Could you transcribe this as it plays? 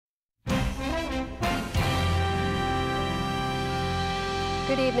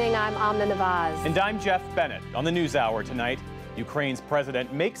Good evening, I'm Amna Nawaz. And I'm Jeff Bennett. On the NewsHour tonight, Ukraine's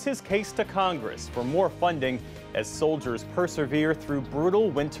president makes his case to Congress for more funding as soldiers persevere through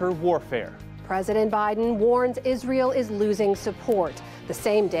brutal winter warfare. President Biden warns Israel is losing support. The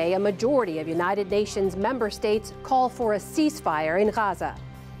same day, a majority of United Nations member states call for a ceasefire in Gaza.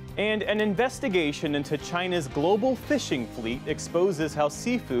 And an investigation into China's global fishing fleet exposes how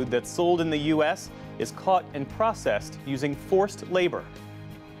seafood that's sold in the U.S. is caught and processed using forced labor.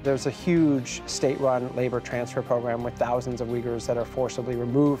 There's a huge state-run labor transfer program with thousands of Uyghurs that are forcibly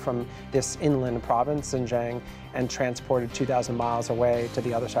removed from this inland province, Xinjiang, and transported 2,000 miles away to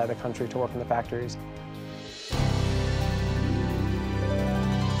the other side of the country to work in the factories.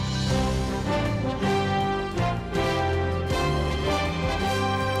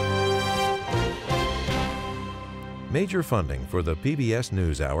 Major funding for the PBS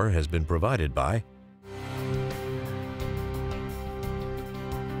NewsHour has been provided by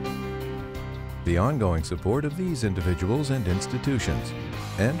the ongoing support of these individuals and institutions,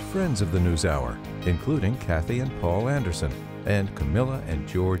 and friends of the NewsHour, including Kathy and Paul Anderson, and Camilla and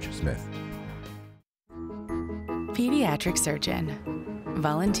George Smith. Pediatric surgeon,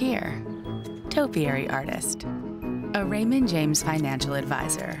 volunteer, topiary artist, a Raymond James financial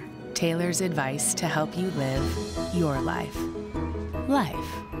advisor tailors advice to help you live your life. Life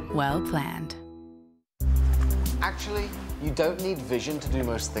well planned. Actually, you don't need vision to do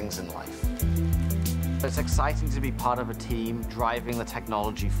most things in life. It's exciting to be part of a team driving the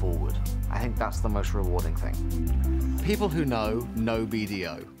technology forward. I think that's the most rewarding thing. People who know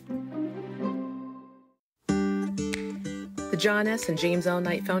BDO. The John S. and James L.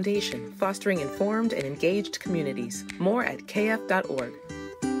 Knight Foundation, fostering informed and engaged communities. More at kf.org.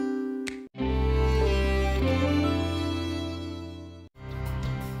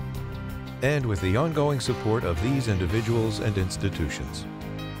 And with the ongoing support of these individuals and institutions.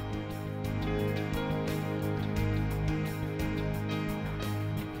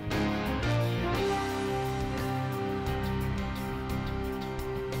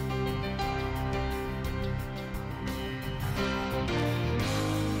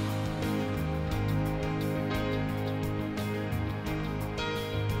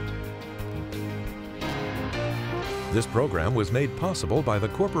 This program was made possible by the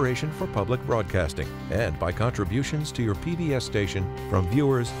Corporation for Public Broadcasting and by contributions to your PBS station from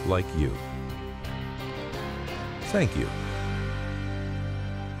viewers like you. Thank you.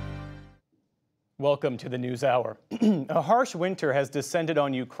 Welcome to the NewsHour. A harsh winter has descended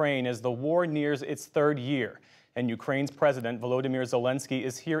on Ukraine as the war nears its third year. And Ukraine's President Volodymyr Zelenskyy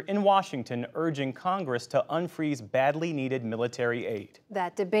is here in Washington urging Congress to unfreeze badly needed military aid.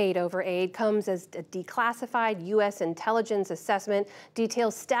 That debate over aid comes as a declassified U.S. intelligence assessment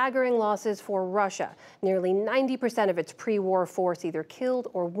details staggering losses for Russia. Nearly 90% of its pre-war force either killed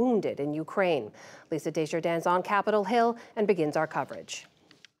or wounded in Ukraine. Lisa Desjardins on Capitol Hill and begins our coverage.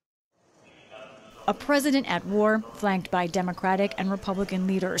 A president at war, flanked by Democratic and Republican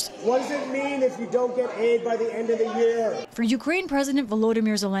leaders. What does it mean if you don't get aid by the end of the year? For Ukraine President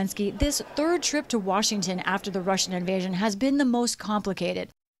Volodymyr Zelenskyy, this third trip to Washington after the Russian invasion has been the most complicated,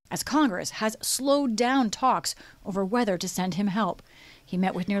 as Congress has slowed down talks over whether to send him help. He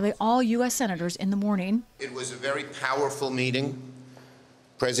met with nearly all U.S. senators in the morning. It was a very powerful meeting.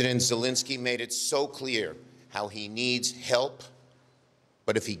 President Zelenskyy made it so clear how he needs help.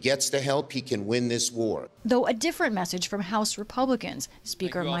 But if he gets the help, he can win this war. Though a different message from House Republicans.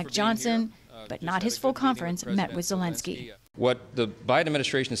 Speaker Mike Johnson, but not his full conference, met with Zelenskyy. What the Biden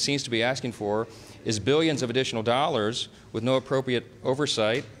administration seems to be asking for is billions of additional dollars with no appropriate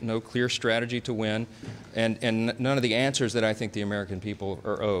oversight, no clear strategy to win, and none of the answers that I think the American people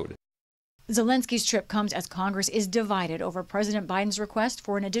are owed. Zelenskyy's trip comes as Congress is divided over President Biden's request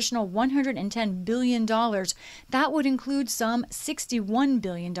for an additional $110 billion. That would include some $61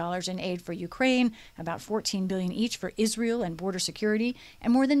 billion in aid for Ukraine, about $14 billion each for Israel and border security,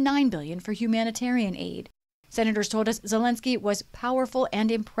 and more than $9 billion for humanitarian aid. Senators told us Zelenskyy was powerful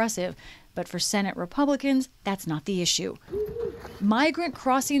and impressive, but for Senate Republicans, that's not the issue. Migrant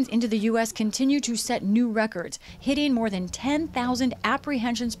crossings into the U.S. continue to set new records, hitting more than 10,000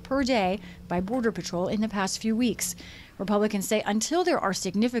 apprehensions per day by Border Patrol in the past few weeks. Republicans say until there are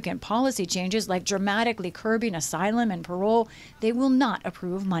significant policy changes like dramatically curbing asylum and parole, they will not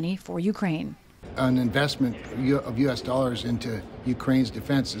approve money for Ukraine. An investment of U.S. dollars into Ukraine's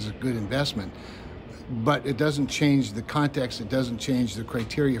defense is a good investment. But it doesn't change the context, it doesn't change the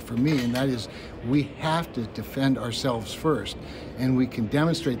criteria for me, and that is we have to defend ourselves first, and we can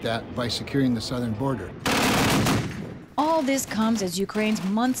demonstrate that by securing the southern border. All All this comes as Ukraine's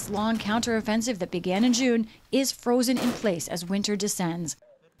months-long counteroffensive that began in June is frozen in place as winter descends.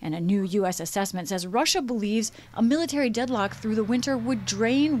 And a new U.S. assessment says Russia believes a military deadlock through the winter would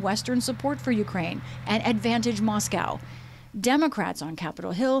drain Western support for Ukraine and advantage Moscow. Democrats on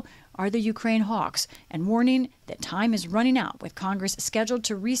Capitol Hill are the Ukraine hawks and warning that time is running out with Congress scheduled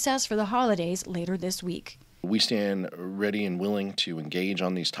to recess for the holidays later this week. We stand ready and willing to engage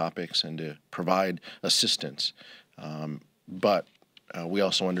on these topics and to provide assistance. But we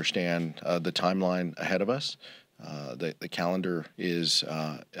also understand the timeline ahead of us. The calendar is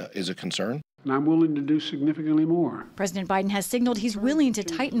a concern. And I'm willing to do significantly more. President Biden has signaled he's willing to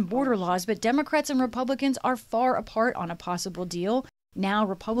tighten border laws, but Democrats and Republicans are far apart on a possible deal. Now,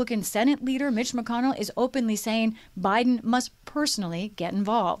 Republican Senate leader Mitch McConnell is openly saying Biden must personally get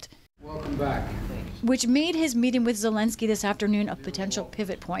involved. Welcome back. Which made his meeting with Zelenskyy this afternoon a potential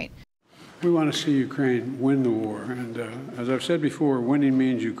pivot point. We want to see Ukraine win the war. And as I've said before, winning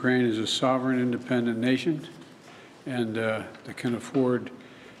means Ukraine is a sovereign, independent nation and that can afford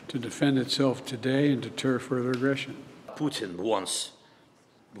to defend itself today and deter further aggression. Putin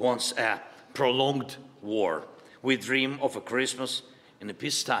wants a prolonged war. We dream of a Christmas in a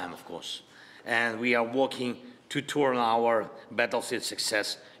peacetime, of course, and we are working to turn our battlefield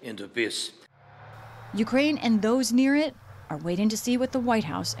success into peace. Ukraine and those near it are waiting to see what the White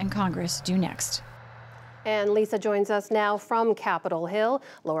House and Congress do next. And Lisa joins us now from Capitol Hill.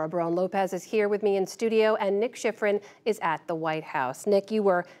 Laura Barone-Lopez is here with me in studio, and Nick Schifrin is at the White House. Nick, you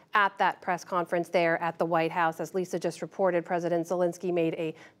were at that press conference there at the White House. As Lisa just reported, President Zelenskyy made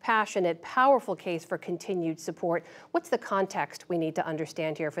a passionate, powerful case for continued support. What's the context we need to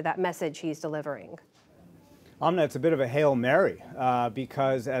understand here for that message he's delivering? Amna, it's a bit of a Hail Mary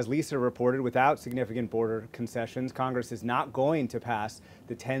because, as Lisa reported, without significant border concessions, Congress is not going to pass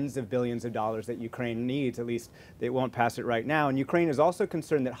the tens of billions of dollars that Ukraine needs. At least they won't pass it right now. And Ukraine is also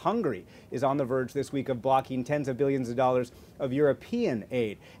concerned that Hungary is on the verge this week of blocking tens of billions of dollars of European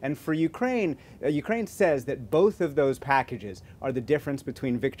aid. And for Ukraine, Ukraine says that both of those packages are the difference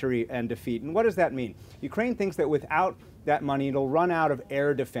between victory and defeat. And what does that mean? Ukraine thinks that without that money, it'll run out of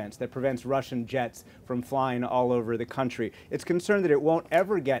air defense that prevents Russian jets from flying all over the country. It's concerned that it won't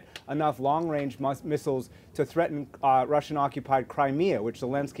ever get enough long-range missiles to threaten Russian-occupied Crimea, which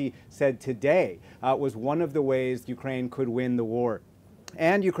Zelenskyy said today was one of the ways Ukraine could win the war.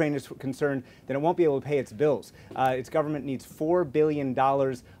 And Ukraine is concerned that it won't be able to pay its bills. Its government needs $4 billion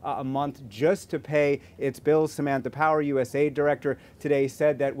a month just to pay its bills. Samantha Power, USAID director, today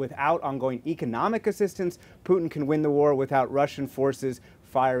said that without ongoing economic assistance, Putin can win the war without Russian forces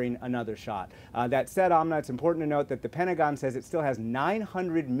firing another shot. That said, Amna, it's important to note that the Pentagon says it still has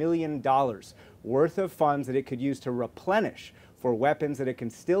 $900 million worth of funds that it could use to replenish for weapons that it can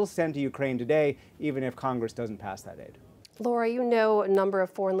still send to Ukraine today, even if Congress doesn't pass that aid. Laura, you know a number of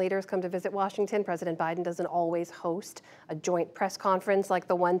foreign leaders come to visit Washington. President Biden doesn't always host a joint press conference like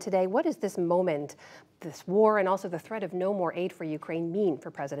the one today. What does this moment, this war, and also the threat of no more aid for Ukraine mean for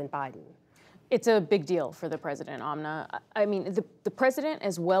President Biden? It's a big deal for the president, Amna. I mean, the president,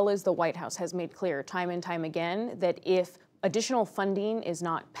 as well as the White House, has made clear time and time again that if additional funding is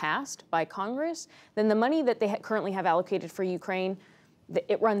not passed by Congress, then the money that they currently have allocated for Ukraine,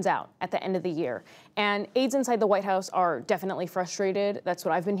 it runs out at the end of the year. And aides inside the White House are definitely frustrated. That's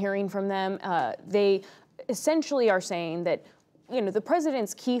what I've been hearing from them. They essentially are saying that, you know, the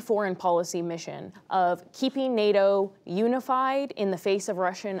president's key foreign policy mission of keeping NATO unified in the face of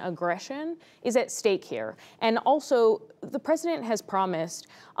Russian aggression is at stake here. And also, the president has promised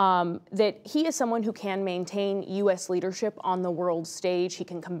that he is someone who can maintain U.S. leadership on the world stage. He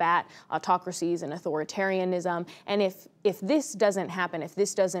can combat autocracies and authoritarianism. And if this doesn't happen, if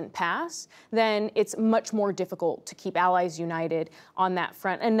this doesn't pass, then it's much more difficult to keep allies united on that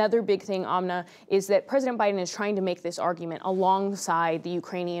front. Another big thing, Amna, is that President Biden is trying to make this argument alongside the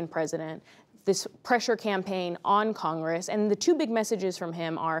Ukrainian president, this pressure campaign on Congress. And the two big messages from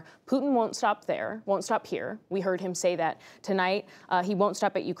him are Putin won't stop there, won't stop here. We heard him say that tonight. He won't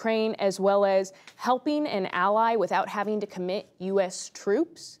stop at Ukraine, as well as helping an ally without having to commit U.S.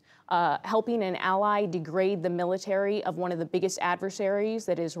 troops. Helping an ally degrade the military of one of the biggest adversaries,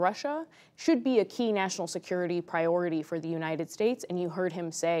 that is Russia, should be a key national security priority for the United States. And you heard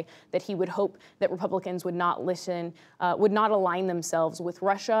him say that he would hope that Republicans would not listen, would not align themselves with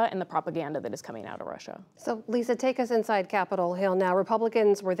Russia and the propaganda that is coming out of Russia. So, Lisa, take us inside Capitol Hill now.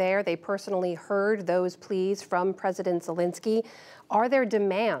 Republicans were there. They personally heard those pleas from President Zelenskyy. Are their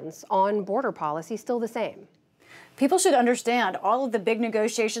demands on border policy still the same? People should understand all of the big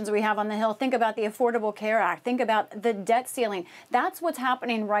negotiations we have on the Hill. Think about the Affordable Care Act. Think about the debt ceiling. That's what's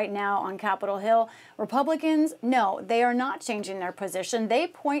happening right now on Capitol Hill. Republicans, no, they are not changing their position. They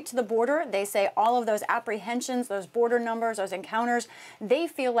point to the border. They say all of those apprehensions, those border numbers, those encounters, they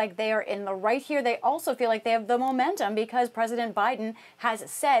feel like they are in the right here. They also feel like they have the momentum because President Biden has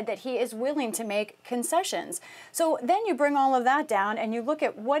said that he is willing to make concessions. So then you bring all of that down and you look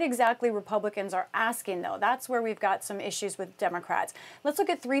at what exactly Republicans are asking, though. That's where we've got some issues with Democrats. Let's look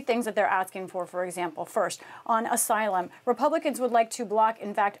at three things that they're asking for example. First, on asylum, Republicans would like to block,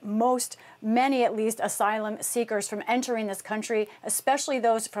 in fact, many at least, asylum seekers from entering this country, especially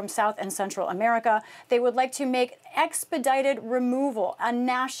those from South and Central America. They would like to make expedited removal a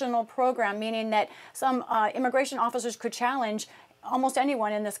national program, meaning that some immigration officers could challenge almost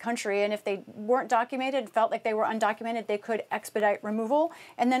anyone in this country, and if they weren't documented, felt like they were undocumented, they could expedite removal.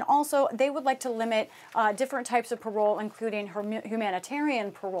 And then also, they would like to limit different types of parole, including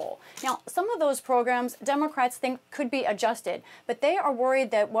humanitarian parole. Now, some of those programs, Democrats think could be adjusted, but they are worried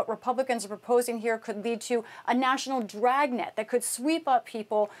that what Republicans are proposing here could lead to a national dragnet that could sweep up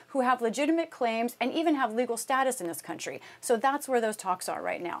people who have legitimate claims and even have legal status in this country. So that's where those talks are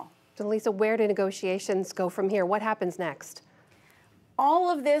right now. So, Lisa, where do negotiations go from here? What happens next?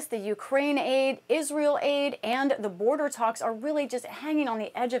 All of this, the Ukraine aid, Israel aid, and the border talks are really just hanging on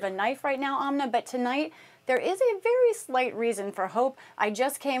the edge of a knife right now, Amna. But tonight, there is a very slight reason for hope. I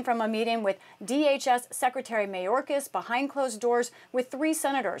just came from a meeting with DHS Secretary Mayorkas behind closed doors with three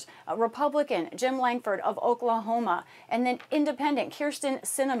senators, a Republican, Jim Langford of Oklahoma, and then Independent, Kyrsten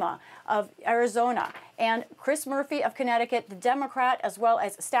Sinema of Arizona, and Chris Murphy of Connecticut, the Democrat, as well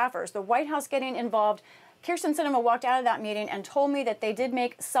as staffers. The White House getting involved. Kyrsten Sinema walked out of that meeting and told me that they did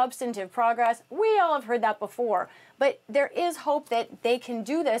make substantive progress. We all have heard that before, but there is hope that they can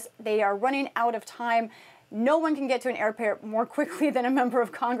do this. They are running out of time. No one can get to an airport more quickly than a member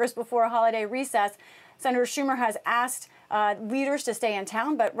of Congress before a holiday recess. Senator Schumer has asked leaders to stay in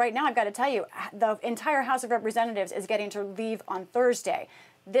town, but right now I've got to tell you, the entire House of Representatives is getting to leave on Thursday.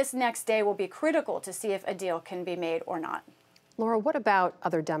 This next day will be critical to see if a deal can be made or not. Laura, what about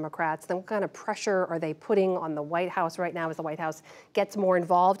other Democrats? Then what kind of pressure are they putting on the White House right now as the White House gets more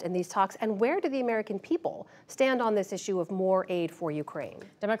involved in these talks? And where do the American people stand on this issue of more aid for Ukraine?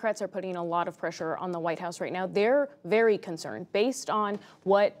 Democrats are putting a lot of pressure on the White House right now. They're very concerned, based on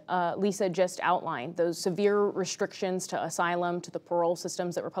what Lisa just outlined, those severe restrictions to asylum, to the parole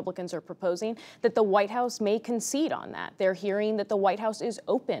systems that Republicans are proposing, that the White House may concede on that. They're hearing that the White House is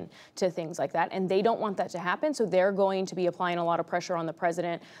open to things like that, and they don't want that to happen, so they're going to be applying a lot of pressure on the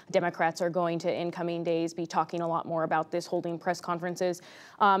president. Democrats are going to, in coming days, be talking a lot more about this, holding press conferences.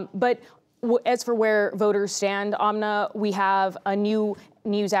 But as for where voters stand, Amna, we have a new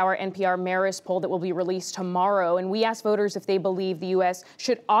NewsHour NPR Marist poll that will be released tomorrow, and we asked voters if they believe the U.S.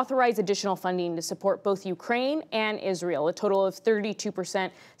 should authorize additional funding to support both Ukraine and Israel. A total of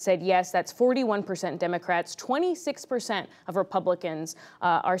 32% said yes. That's 41% Democrats, 26% of Republicans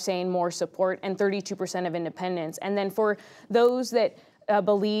are saying more support, and 32% of independents. And then for those that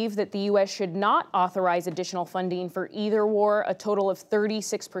believe that the U.S. should not authorize additional funding for either war, a total of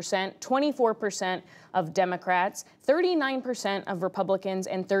 36%, 24% of Democrats, 39% of Republicans,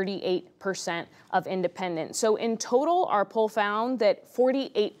 and 38% of independents. So in total, our poll found that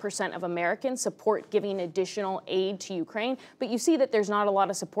 48% of Americans support giving additional aid to Ukraine. But you see that there's not a lot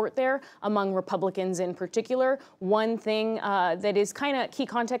of support there among Republicans in particular. One thing that is kind of key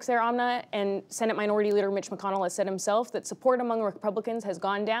context there, Amna, and Senate Minority Leader Mitch McConnell has said himself that support among Republicans has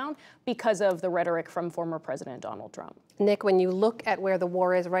gone down because of the rhetoric from former President Donald Trump. Nick, when you look at where the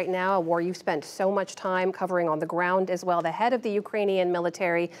war is right now, a war you've spent so much time covering on the ground as well, the head of the Ukrainian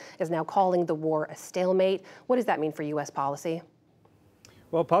military is now calling the war a stalemate. What does that mean for U.S. policy?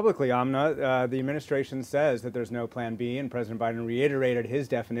 Well, publicly, Amna, the administration says that there's no plan B, and President Biden reiterated his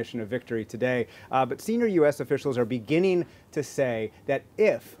definition of victory today. But senior U.S. officials are beginning to say that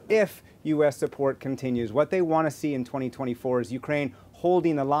if U.S. support continues, what they want to see in 2024 is Ukraine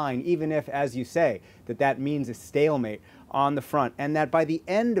holding the line, even if, as you say, that means a stalemate on the front, and that by the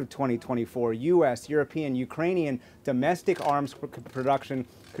end of 2024, U.S., European, Ukrainian domestic arms production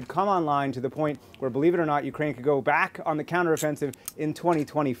could come online to the point where, believe it or not, Ukraine could go back on the counteroffensive in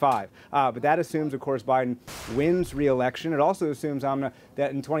 2025. But that assumes, of course, Biden wins re-election. It also assumes, Amna,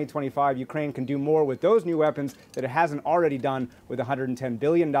 that in 2025, Ukraine can do more with those new weapons that it hasn't already done with $110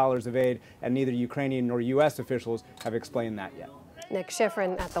 billion of aid, and neither Ukrainian nor U.S. officials have explained that yet. Nick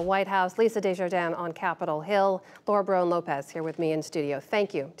Schifrin at the White House, Lisa Desjardins on Capitol Hill, Laura Brown-Lopez here with me in studio.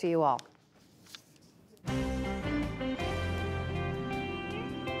 Thank you to you all.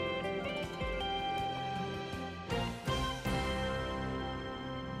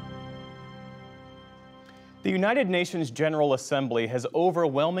 The United Nations General Assembly has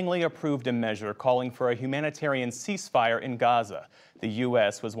overwhelmingly approved a measure calling for a humanitarian ceasefire in Gaza. The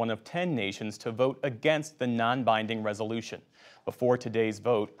U.S. was one of 10 nations to vote against the non-binding resolution. Before today's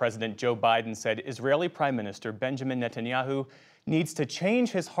vote, President Joe Biden said Israeli Prime Minister Benjamin Netanyahu needs to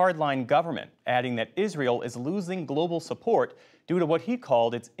change his hardline government, adding that Israel is losing global support due to what he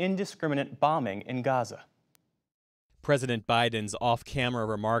called its indiscriminate bombing in Gaza. President Biden's off-camera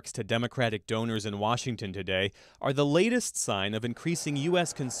remarks to Democratic donors in Washington today are the latest sign of increasing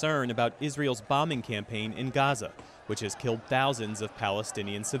U.S. concern about Israel's bombing campaign in Gaza, which has killed thousands of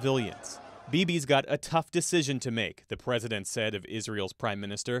Palestinian civilians. Bibi's got a tough decision to make, the president said of Israel's prime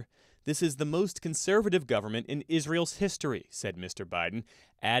minister. This is the most conservative government in Israel's history, said Mr. Biden,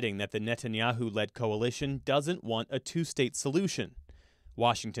 adding that the Netanyahu-led coalition doesn't want a two-state solution,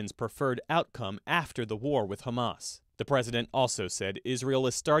 Washington's preferred outcome after the war with Hamas. The president also said Israel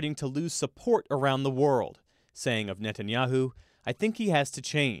is starting to lose support around the world, saying of Netanyahu, "I think he has to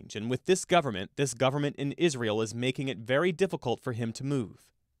change, and with this government in Israel is making it very difficult for him to move."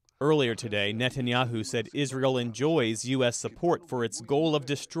 Earlier today, Netanyahu said Israel enjoys U.S. support for its goal of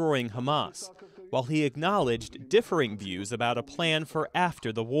destroying Hamas, while he acknowledged differing views about a plan for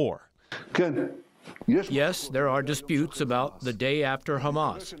after the war. Yes, there are disputes about the day after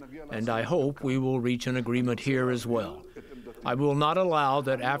Hamas, and I hope we will reach an agreement here as well. I will not allow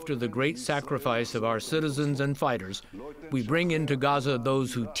that after the great sacrifice of our citizens and fighters, we bring into Gaza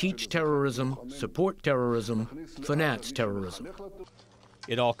those who teach terrorism, support terrorism, finance terrorism.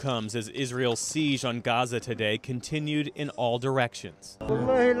 It all comes as Israel's siege on Gaza today continued in all directions.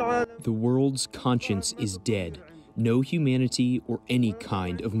 The world's conscience is dead. No humanity or any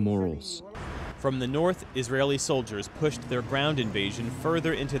kind of morals. From the north, Israeli soldiers pushed their ground invasion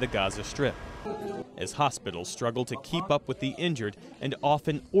further into the Gaza Strip, as hospitals struggle to keep up with the injured and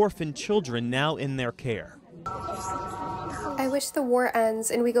often orphan children now in their care. I wish the war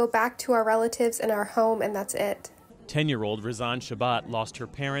ends and we go back to our relatives and our home, and that's it. 10-year-old Razan Shabbat lost her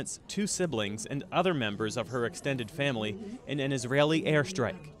parents, 2 siblings, and other members of her extended family in an Israeli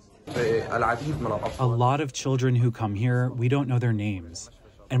airstrike. A lot of children who come here, we don't know their names,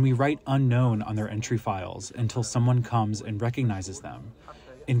 and we write unknown on their entry files until someone comes and recognizes them,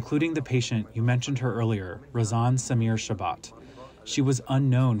 including the patient you mentioned her earlier, Razan Samir Shabbat. She was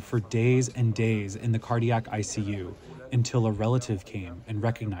unknown for days and days in the cardiac ICU until a relative came and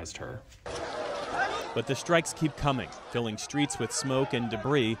recognized her. But the strikes keep coming, filling streets with smoke and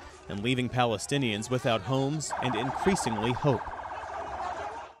debris and leaving Palestinians without homes and increasingly hope.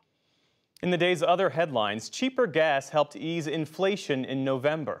 In the day's other headlines, cheaper gas helped ease inflation in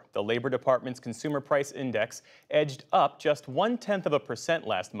November. The Labor Department's Consumer Price Index edged up just 0.1%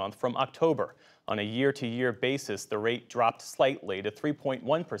 last month from October. On a year-to-year basis, the rate dropped slightly to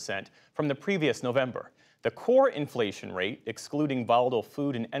 3.1% from the previous November. The core inflation rate, excluding volatile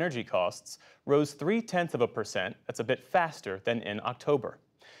food and energy costs, rose 0.3%. That's a bit faster than in October.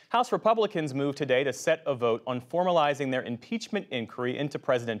 House Republicans moved today to set a vote on formalizing their impeachment inquiry into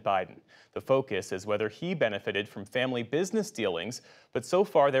President Biden. The focus is whether he benefited from family business dealings, but so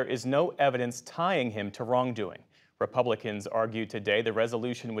far there is no evidence tying him to wrongdoing. Republicans argued today the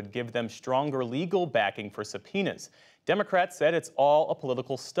resolution would give them stronger legal backing for subpoenas. Democrats said it's all a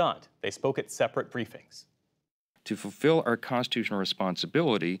political stunt. They spoke at separate briefings. To fulfill our constitutional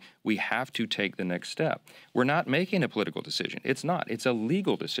responsibility, we have to take the next step. We're not making a political decision. It's not. It's a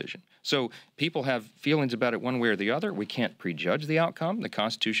legal decision. So people have feelings about it one way or the other. We can't prejudge the outcome. The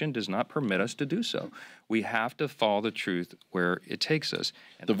Constitution does not permit us to do so. We have to follow the truth where it takes us.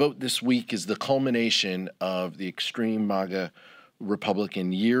 The vote this week is the culmination of the extreme MAGA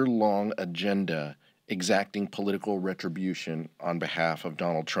Republican year-long agenda exacting political retribution on behalf of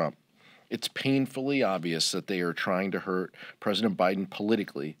Donald Trump. It's painfully obvious that they are trying to hurt President Biden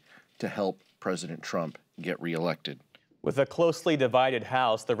politically to help President Trump get reelected. With a closely divided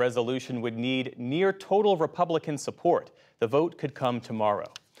House, the resolution would need near total Republican support. The vote could come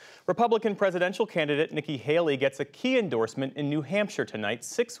tomorrow. Republican presidential candidate Nikki Haley gets a key endorsement in New Hampshire tonight,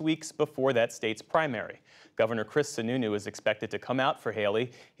 6 weeks before that state's primary. Governor Chris Sununu is expected to come out for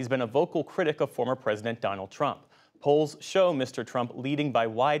Haley. He's been a vocal critic of former President Donald Trump. Polls show Mr. Trump leading by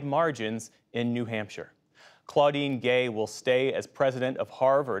wide margins in New Hampshire. Claudine Gay will stay as president of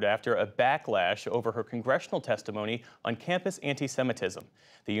Harvard after a backlash over her congressional testimony on campus anti-Semitism.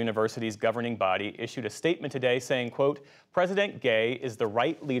 The university's governing body issued a statement today saying, quote, "President Gay is the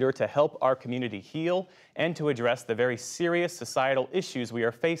right leader to help our community heal and to address the very serious societal issues we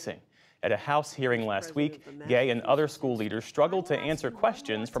are facing. At a House hearing last week, Gay and other school leaders struggled to answer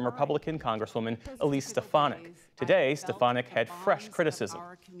questions from Republican Congresswoman Elise Stefanik. Today, Stefanik had fresh criticism.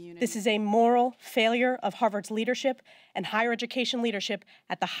 This is a moral failure of Harvard's leadership and higher education leadership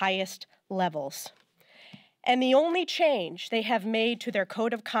at the highest levels. And the only change they have made to their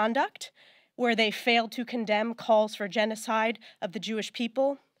code of conduct, where they failed to condemn calls for genocide of the Jewish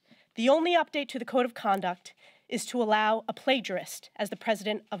people, the only update to the code of conduct is to allow a plagiarist as the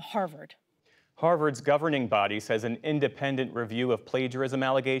president of Harvard. Harvard's governing body says an independent review of plagiarism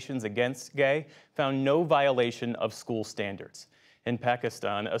allegations against Gay found no violation of school standards. In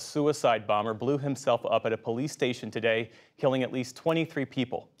Pakistan, a suicide bomber blew himself up at a police station today, killing at least 23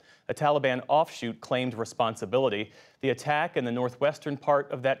 people. A Taliban offshoot claimed responsibility. The attack in the northwestern part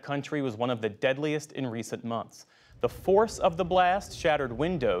of that country was one of the deadliest in recent months. The force of the blast shattered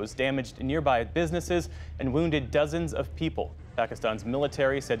windows, damaged nearby businesses, and wounded dozens of people. Pakistan's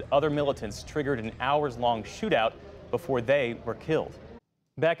military said other militants triggered an hours-long shootout before they were killed.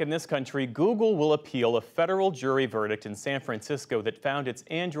 Back in this country, Google will appeal a federal jury verdict in San Francisco that found its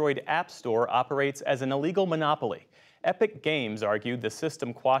Android app store operates as an illegal monopoly. Epic Games argued the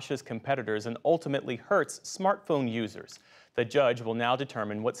system quashes competitors and ultimately hurts smartphone users. The judge will now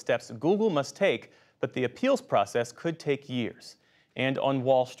determine what steps Google must take, but the appeals process could take years. And on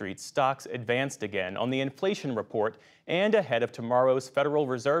Wall Street, stocks advanced again on the inflation report and ahead of tomorrow's Federal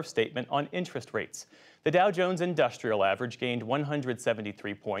Reserve statement on interest rates. The Dow Jones Industrial Average gained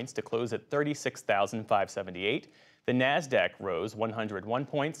 173 points to close at 36,578. The Nasdaq rose 101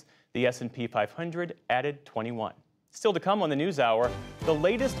 points. The S&P 500 added 21. Still to come on the NewsHour, the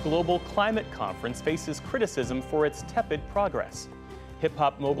latest global climate conference faces criticism for its tepid progress.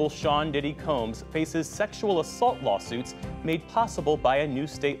 Hip-hop mogul Sean Diddy Combs faces sexual assault lawsuits made possible by a new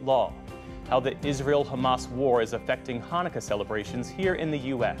state law. How the Israel-Hamas war is affecting Hanukkah celebrations here in the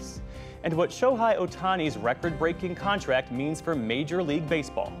U.S. And what Shohei Ohtani's record-breaking contract means for Major League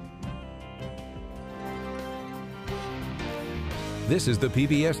Baseball. This is the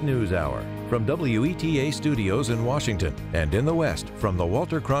PBS NewsHour from WETA Studios in Washington and in the West from the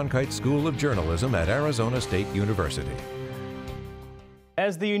Walter Cronkite School of Journalism at Arizona State University.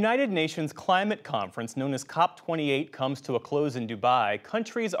 As the United Nations Climate Conference, known as COP28, comes to a close in Dubai,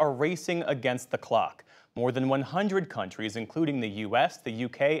 countries are racing against the clock. More than 100 countries, including the U.S., the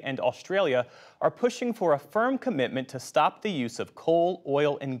UK, and Australia, are pushing for a firm commitment to stop the use of coal,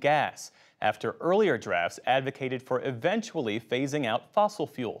 oil, and gas, after earlier drafts advocated for eventually phasing out fossil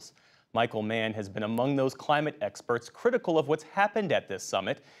fuels. Michael Mann has been among those climate experts critical of what's happened at this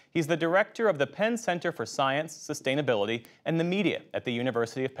summit. He's the director of the Penn Center for Science, Sustainability, and the Media at the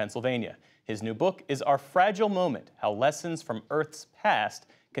University of Pennsylvania. His new book is Our Fragile Moment: How Lessons from Earth's Past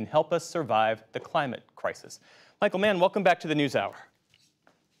Can Help Us Survive the Climate Crisis. Michael Mann, welcome back to the NewsHour.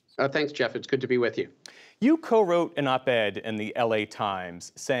 Thanks, Jeff. It's good to be with you. You co-wrote an op-ed in the LA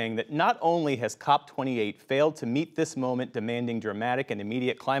Times saying that not only has COP28 failed to meet this moment demanding dramatic and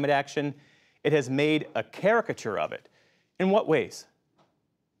immediate climate action, it has made a caricature of it. In what ways?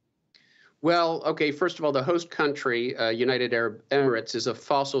 Well, okay, first of all, the host country, United Arab Emirates, is a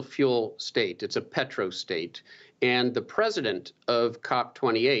fossil fuel state. It's a petro state. And the president of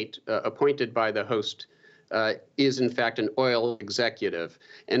COP28, appointed by the host, is in fact an oil executive.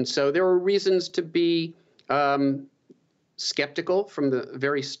 And so there are reasons to be skeptical from the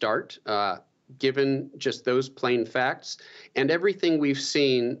very start, given just those plain facts. And everything we've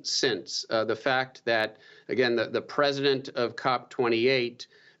seen since, the fact that, again, the president of COP28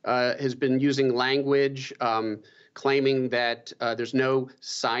 has been using language claiming that there's no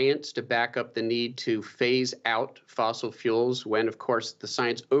science to back up the need to phase out fossil fuels, when, of course, the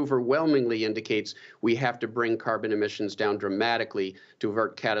science overwhelmingly indicates we have to bring carbon emissions down dramatically to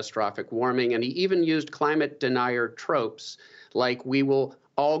avert catastrophic warming. And he even used climate denier tropes like we will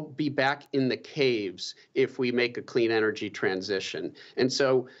all be back in the caves if we make a clean energy transition. And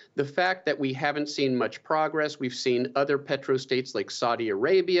so the fact that we haven't seen much progress, we've seen other petrostates like Saudi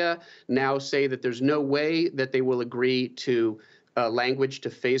Arabia now say that there's no way that they will agree to language to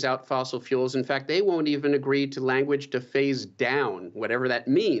phase out fossil fuels. In fact, they won't even agree to language to phase down, whatever that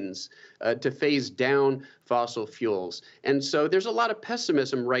means, to phase down fossil fuels. And so there's a lot of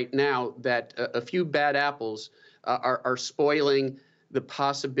pessimism right now that a few bad apples are spoiling the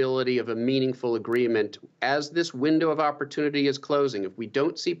possibility of a meaningful agreement as this window of opportunity is closing. If we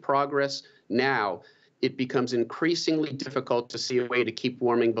don't see progress now, it becomes increasingly difficult to see a way to keep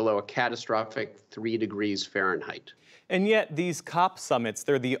warming below a catastrophic 3 degrees Fahrenheit. And yet these COP summits,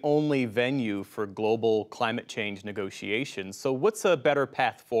 they're the only venue for global climate change negotiations. So what's a better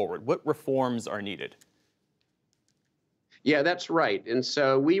path forward? What reforms are needed? Yeah, that's right. And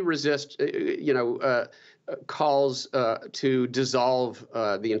so we resist, calls to dissolve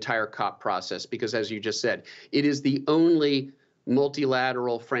the entire COP process because, as you just said, it is the only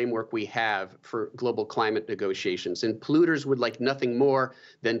multilateral framework we have for global climate negotiations. And polluters would like nothing more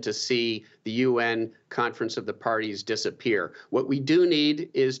than to see the UN Conference of the Parties disappear. What we do need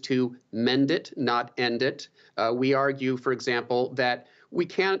is to mend it, not end it. We argue, for example, that we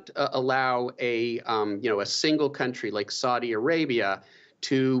can't allow a single country like Saudi Arabia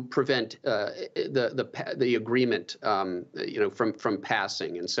to prevent the agreement, from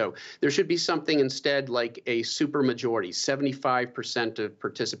passing. And so there should be something instead like a supermajority. 75% of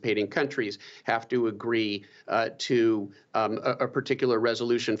participating countries have to agree to a particular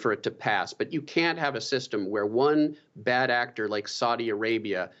resolution for it to pass. But you can't have a system where one bad actor like Saudi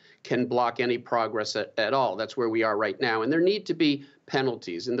Arabia can block any progress at all. That's where we are right now. And there need to be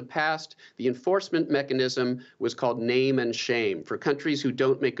penalties. In the past, the enforcement mechanism was called name and shame. For countries who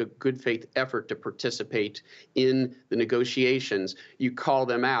don't make a good faith effort to participate in the negotiations, you call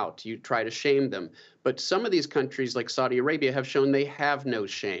them out, you try to shame them. But some of these countries, like Saudi Arabia, have shown they have no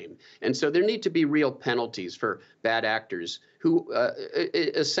shame. And so there need to be real penalties for bad actors who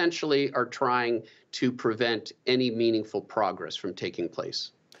essentially are trying to prevent any meaningful progress from taking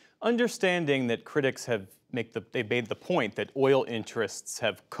place. Understanding that critics have they made the point that oil interests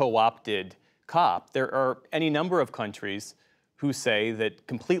have co-opted COP, there are any number of countries who say that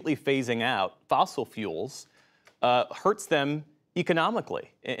completely phasing out fossil fuels hurts them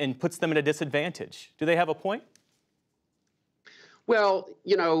economically and puts them at a disadvantage. Do they have a point? Well,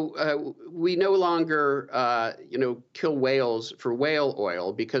 we no longer, kill whales for whale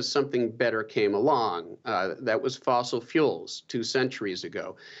oil because something better came along. That was fossil fuels 2 centuries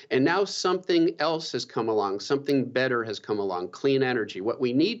ago. And now something else has come along, something better has come along, clean energy. What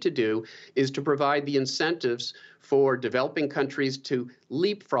we need to do is to provide the incentives for developing countries to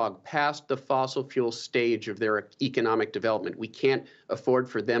leapfrog past the fossil fuel stage of their economic development. We can't afford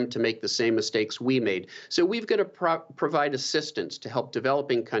for them to make the same mistakes we made. So we've got to provide assistance to help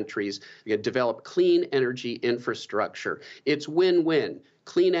developing countries develop clean energy infrastructure. It's win-win.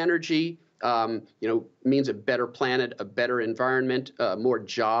 Clean energy means a better planet, a better environment, more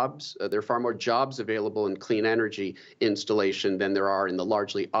jobs. There are far more jobs available in clean energy installation than there are in the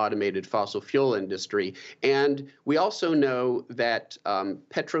largely automated fossil fuel industry. And we also know that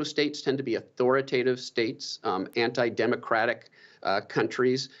petrostates tend to be authoritative states, anti-democratic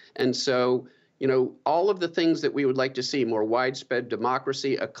countries. And so, all of the things that we would like to see, more widespread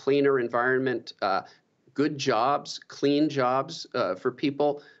democracy, a cleaner environment, good jobs, clean jobs for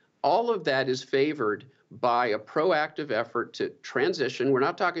people, all of that is favored by a proactive effort to transition. We're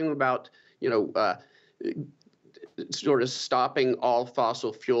not talking about, sort of stopping all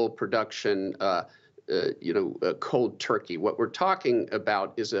fossil fuel production, cold turkey. What we're talking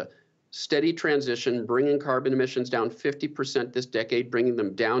about is a steady transition, bringing carbon emissions down 50% this decade, bringing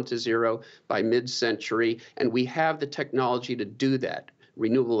them down to 0 by mid-century. And we have the technology to do that.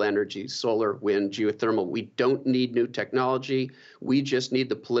 Renewable energy, solar, wind, geothermal. We don't need new technology. We just need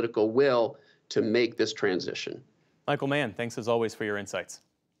the political will to make this transition. Michael Mann, thanks as always for your insights.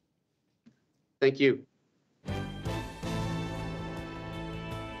 Thank you.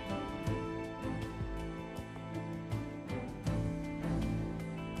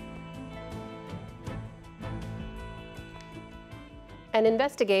 An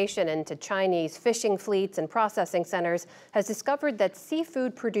investigation into Chinese fishing fleets and processing centers has discovered that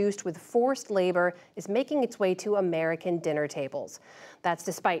seafood produced with forced labor is making its way to American dinner tables. That's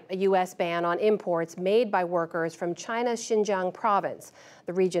despite a U.S. ban on imports made by workers from China's Xinjiang province.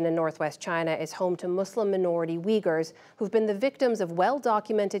 The region in northwest China is home to Muslim minority Uyghurs who've been the victims of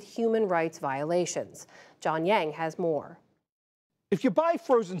well-documented human rights violations. John Yang has more. If you buy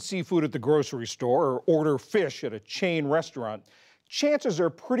frozen seafood at the grocery store or order fish at a chain restaurant, chances are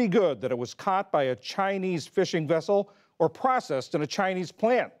pretty good that it was caught by a Chinese fishing vessel or processed in a Chinese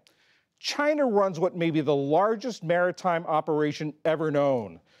plant. China runs what may be the largest maritime operation ever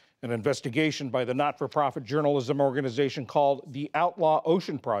known. An investigation by the not-for-profit journalism organization called the Outlaw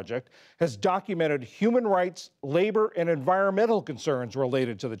Ocean Project has documented human rights, labor, and environmental concerns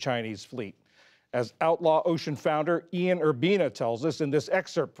related to the Chinese fleet. As Outlaw Ocean founder Ian Urbina tells us in this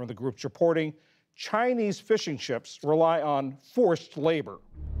excerpt from the group's reporting, Chinese fishing ships rely on forced labor.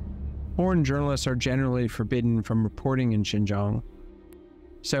 Foreign journalists are generally forbidden from reporting in Xinjiang.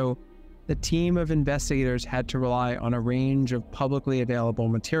 So the team of investigators had to rely on a range of publicly available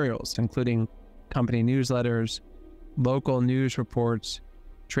materials, including company newsletters, local news reports,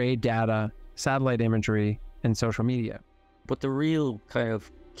 trade data, satellite imagery, and social media. But the real kind of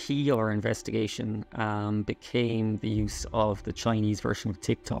key to our investigation became the use of the Chinese version of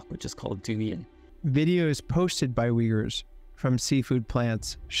TikTok, which is called Douyin. Videos posted by Uyghurs from seafood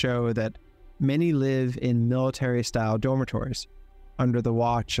plants show that many live in military-style dormitories under the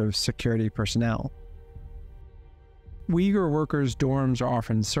watch of security personnel. Uyghur workers' dorms are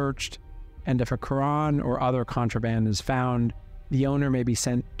often searched, and if a Quran or other contraband is found, the owner may be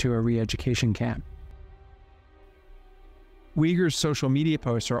sent to a re-education camp. Uyghurs' social media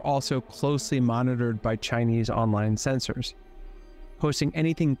posts are also closely monitored by Chinese online censors. Posting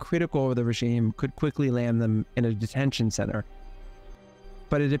anything critical of the regime could quickly land them in a detention center.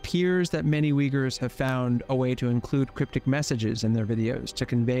 But it appears that many Uyghurs have found a way to include cryptic messages in their videos to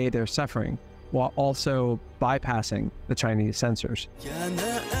convey their suffering, while also bypassing the Chinese censors.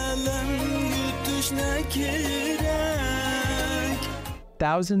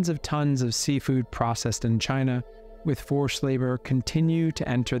 Thousands of tons of seafood processed in China with forced labor continue to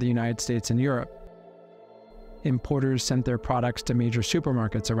enter the United States and Europe. Importers sent their products to major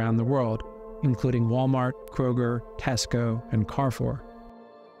supermarkets around the world, including Walmart, Kroger, Tesco, and Carrefour.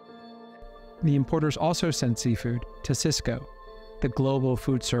 The importers also sent seafood to Cisco, the global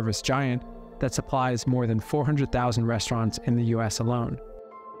food service giant that supplies more than 400,000 restaurants in the US alone.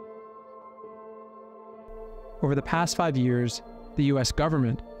 Over the past 5 years, the US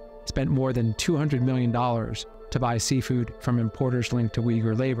government spent more than $200 million to buy seafood from importers linked to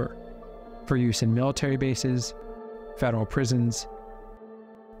Uyghur labor for use in military bases, federal prisons,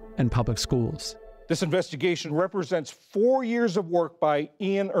 and public schools. This investigation represents 4 years of work by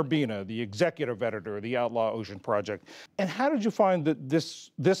Ian Urbina, the executive editor of the Outlaw Ocean Project. And how did you find that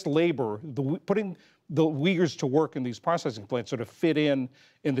this labor, putting the Uyghurs to work in these processing plants, sort of fit in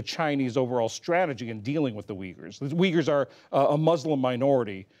the Chinese overall strategy in dealing with the Uyghurs? The Uyghurs are a Muslim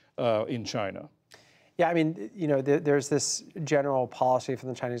minority in China. Yeah, I mean, you know, there's this general policy from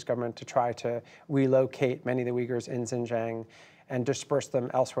the Chinese government to try to relocate many of the Uyghurs in Xinjiang and disperse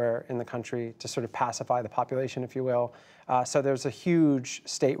them elsewhere in the country to sort of pacify the population, if you will. So there's a huge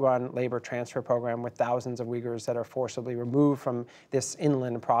state-run labor transfer program with thousands of Uyghurs that are forcibly removed from this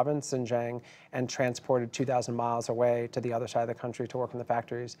inland province, Xinjiang, and transported 2,000 miles away to the other side of the country to work in the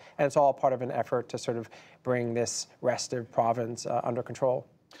factories. And it's all part of an effort to sort of bring this restive province under control.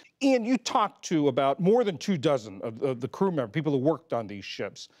 Ian, you talked to about more than 24 of the crew members, people who worked on these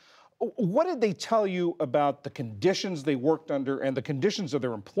ships. What did they tell you about the conditions they worked under and the conditions of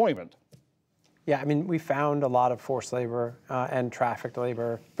their employment? Yeah, I mean, we found a lot of forced labor and trafficked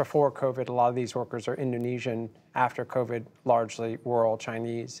labor. Before COVID, a lot of these workers are Indonesian. After COVID, largely rural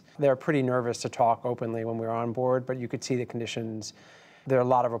Chinese. They're pretty nervous to talk openly when we were on board, but you could see the conditions. There are a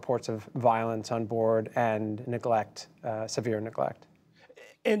lot of reports of violence on board and neglect, severe neglect.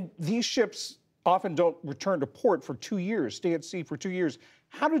 And these ships often don't return to port for 2 years, stay at sea for 2 years.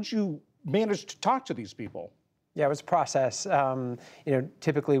 How did you manage to talk to these people? Yeah, it was a process. You know,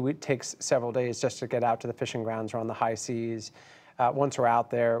 typically it takes several days just to get out to the fishing grounds or on the high seas. Once we're out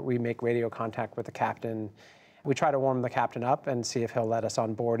there, we make radio contact with the captain. We try to warm the captain up and see if he'll let us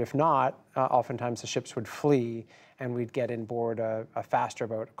on board. If not, oftentimes the ships would flee and we'd get in board a faster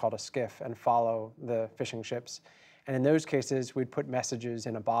boat called a skiff and follow the fishing ships. And in those cases, we'd put messages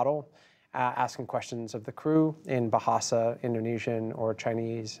in a bottle, asking questions of the crew in Bahasa, Indonesian, or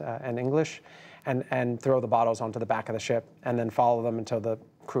Chinese and English, and throw the bottles onto the back of the ship, and then follow them until the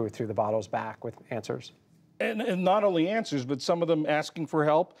crew threw the bottles back with answers. And not only answers, but some of them asking for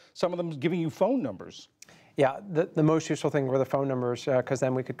help, some of them giving you phone numbers. Yeah, the most useful thing were the phone numbers, because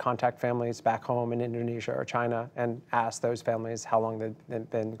then we could contact families back home in Indonesia or China and ask those families how long they'd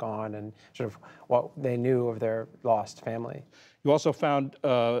been gone and sort of what they knew of their lost family. You also found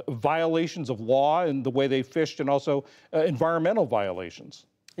violations of law in the way they fished, and also environmental violations.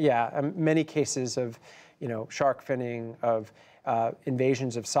 Yeah, many cases of, you know, shark finning, of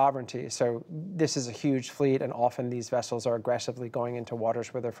invasions of sovereignty. So this is a huge fleet, and often these vessels are aggressively going into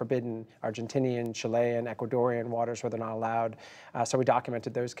waters where they're forbidden, Argentinian, Chilean, Ecuadorian waters where they're not allowed. So we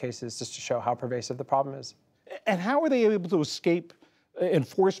documented those cases just to show how pervasive the problem is. And how are they able to escape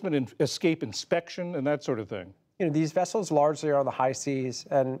enforcement and escape inspection and that sort of thing? You know, these vessels largely are on the high seas,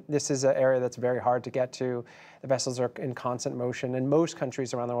 and this is an area that's very hard to get to. The vessels are in constant motion, and most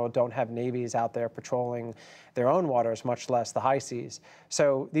countries around the world don't have navies out there patrolling their own waters, much less the high seas.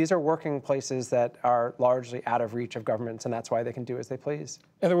 So these are working places that are largely out of reach of governments, and that's why they can do as they please.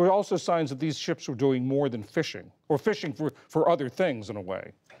 And there were also signs that these ships were doing more than fishing, or fishing for other things in a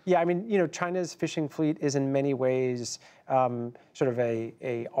way. Yeah, I mean, you know, China's fishing fleet is in many ways sort of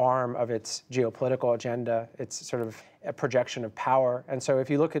a arm of its geopolitical agenda. It's sort of a projection of power. And so if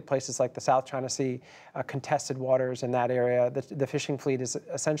you look at places like the South China Sea, contested waters in that area, the fishing fleet is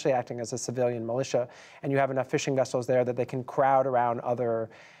essentially acting as a civilian militia. And you have enough fishing vessels there that they can crowd around other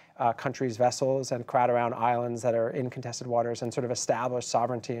countries' vessels and crowd around islands that are in contested waters and sort of establish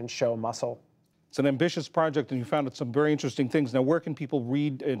sovereignty and show muscle. It's an ambitious project, and you found some very interesting things. Now, where can people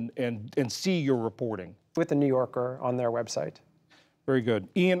read and see your reporting? With the New Yorker on their website. Very good.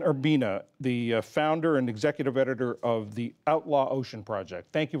 Ian Urbina, the founder and executive editor of the Outlaw Ocean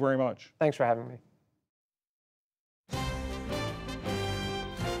Project. Thank you very much. Thanks for having me.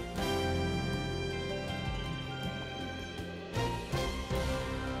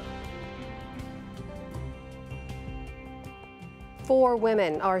 Four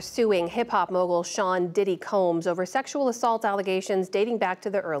women are suing hip-hop mogul Sean Diddy Combs over sexual assault allegations dating back to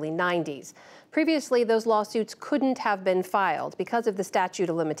the early 90s. Previously, those lawsuits couldn't have been filed because of the statute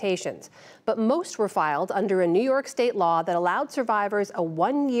of limitations, but most were filed under a New York state law that allowed survivors a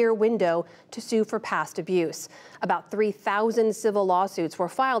one-year window to sue for past abuse. About 3,000 civil lawsuits were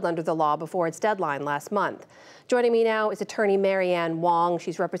filed under the law before its deadline last month. Joining me now is attorney Marianne Wong.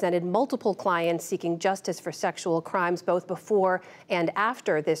 She's represented multiple clients seeking justice for sexual crimes both before and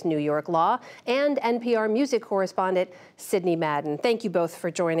after this New York law, and NPR music correspondent Sydney Madden. Thank you both for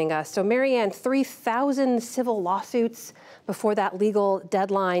joining us. So Marianne, 3,000 civil lawsuits before that legal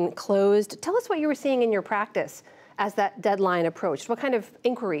deadline closed. Tell us what you were seeing in your practice as that deadline approached. What kind of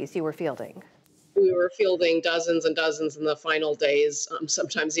inquiries you were fielding? We were fielding dozens and dozens in the final days,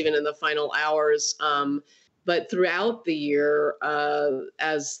 sometimes even in the final hours. But throughout the year,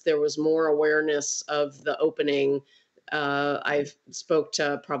 as there was more awareness of the opening, I've spoke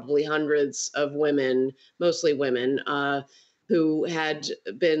to probably hundreds of women, mostly women, who had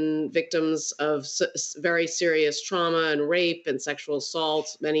been victims of very serious trauma and rape and sexual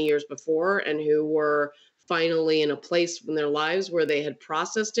assault many years before, and who were finally in a place in their lives where they had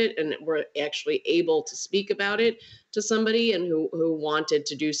processed it and were actually able to speak about it to somebody, and who wanted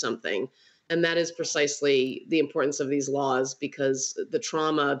to do something. And that is precisely the importance of these laws, because the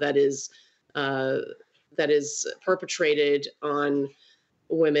trauma that is perpetrated on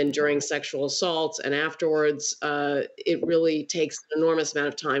women during sexual assaults and afterwards, it really takes an enormous amount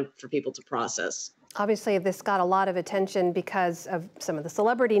of time for people to process. Obviously, this got a lot of attention because of some of the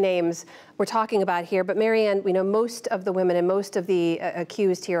celebrity names we're talking about here. But Marianne, we know most of the women and most of the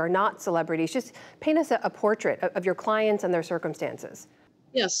accused here are not celebrities. Just paint us a portrait of your clients and their circumstances.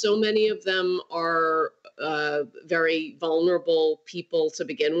 Yeah, so many of them are very vulnerable people to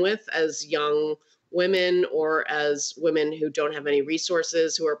begin with, as young women or as women who don't have any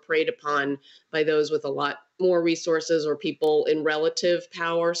resources, who are preyed upon by those with a lot more resources or people in relative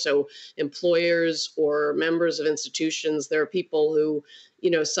power. So employers or members of institutions. There are people who,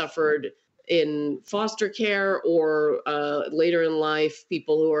 suffered in foster care or later in life,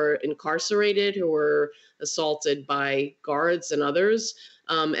 people who are incarcerated, who were assaulted by guards and others.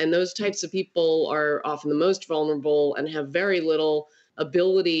 And those types of people are often the most vulnerable and have very little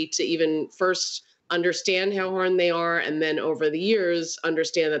ability to even first understand how harmed they are, and then over the years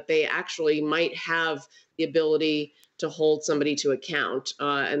understand that they actually might have the ability to hold somebody to account.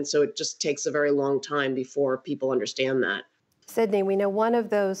 And so it just takes a very long time before people understand that. Sydney, we know one of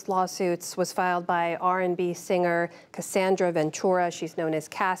those lawsuits was filed by R&B singer Cassandra Ventura. She's known as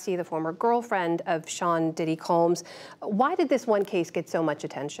Cassie, the former girlfriend of Sean Diddy Combs. Why did this one case get so much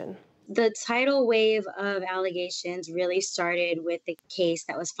attention? The tidal wave of allegations really started with the case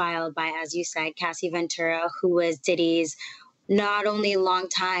that was filed by, as you said, Cassie Ventura, who was Diddy's not only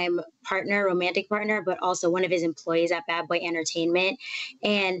longtime partner, romantic partner, but also one of his employees at Bad Boy Entertainment.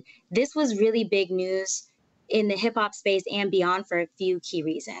 And this was really big news in the hip hop space and beyond for a few key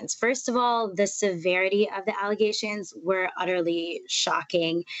reasons. First of all, the severity of the allegations were utterly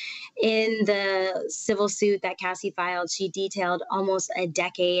shocking. In the civil suit that Cassie filed, she detailed almost a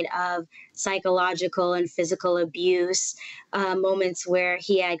decade of psychological and physical abuse, moments where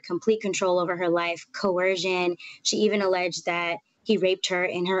he had complete control over her life, coercion. She even alleged that he raped her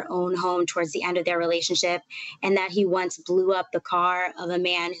in her own home towards the end of their relationship, and that he once blew up the car of a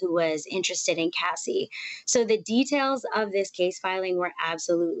man who was interested in Cassie. So the details of this case filing were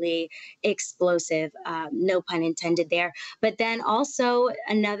absolutely explosive, no pun intended there. But then also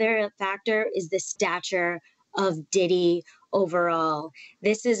another factor is the stature of Diddy overall.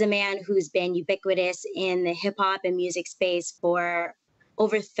 This is a man who's been ubiquitous in the hip hop and music space for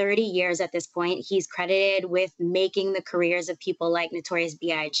over 30 years at this point. He's credited with making the careers of people like Notorious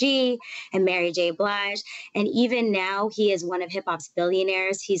B.I.G. and Mary J. Blige. And even now, he is one of hip hop's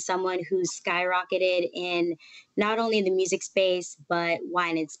billionaires. He's someone who's skyrocketed in not only the music space, but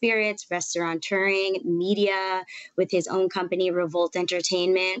wine and spirits, restaurant touring, media, with his own company, Revolt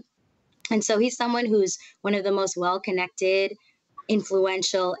Entertainment. And so he's someone who's one of the most well-connected,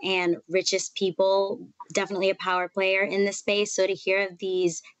 influential, and richest people, definitely a power player in the space. So to hear of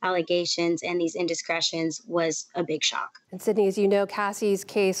these allegations and these indiscretions was a big shock. And Sydney, as you know, Cassie's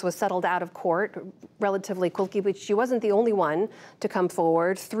case was settled out of court relatively quickly, but she wasn't the only one to come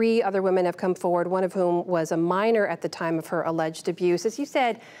forward. 3 other women have come forward, one of whom was a minor at the time of her alleged abuse. As you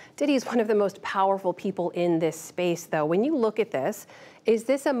said, Diddy is one of the most powerful people in this space, though. When you look at this, is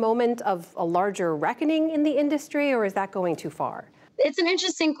this a moment of a larger reckoning in the industry, or is that going too far? It's an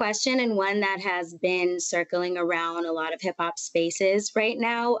interesting question, and one that has been circling around a lot of hip hop spaces right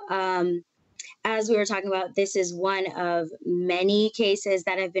now. As we were talking about, this is one of many cases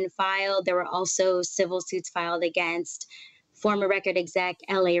that have been filed. There were also civil suits filed against former record exec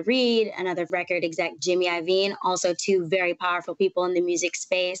L.A. Reid, another record exec Jimmy Iovine, also 2 very powerful people in the music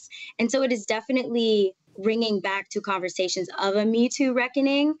space. And so it is definitely bringing back to conversations of a Me Too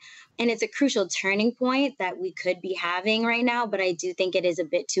reckoning. And it's a crucial turning point that we could be having right now, but I do think it is a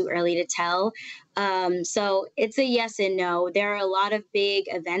bit too early to tell. So it's a yes and no. There are a lot of big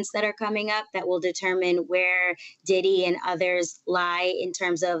events that are coming up that will determine where Diddy and others lie in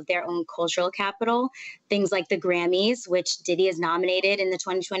terms of their own cultural capital. Things like the Grammys, which Diddy is nominated in the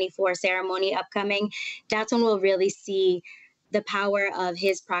 2024 ceremony upcoming. That's when we'll really see the power of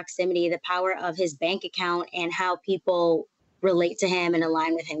his proximity, the power of his bank account, and how people relate to him and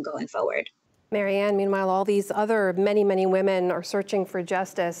align with him going forward. Marianne, meanwhile, all these other many women are searching for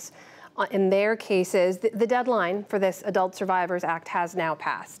justice in their cases. The deadline for this Adult Survivors Act has now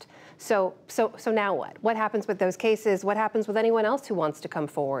passed. So now what? What happens with those cases? What happens with anyone else who wants to come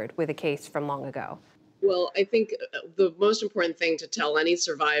forward with a case from long ago? Well, I think the most important thing to tell any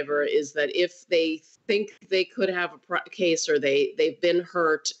survivor is that if they think they could have a case, or they've been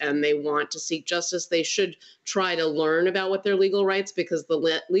hurt and they want to seek justice, they should try to learn about what their legal rights, because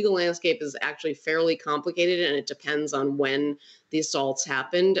the legal landscape is actually fairly complicated, and it depends on when the assaults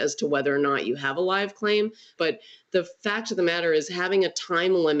happened as to whether or not you have a live claim. But the fact of the matter is, having a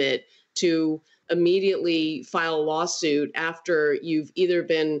time limit to immediately file a lawsuit after you've either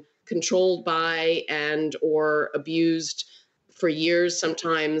been controlled by and or abused for years,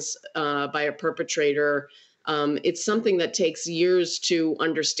 sometimes by a perpetrator. It's something that takes years to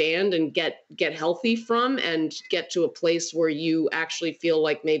understand and get healthy from, and get to a place where you actually feel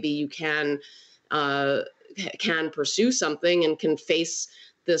like maybe you can pursue something and can face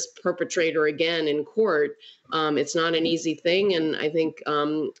this perpetrator again in court. It's not an easy thing, and I think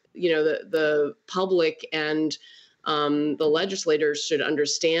the public and the legislators should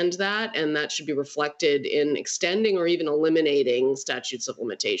understand that, and that should be reflected in extending or even eliminating statutes of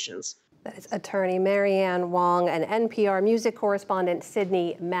limitations. That is attorney Marianne Wong and NPR music correspondent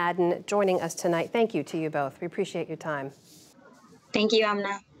Sydney Madden joining us tonight. Thank you to you both. We appreciate your time. Thank you,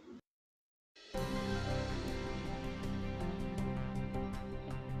 Amna.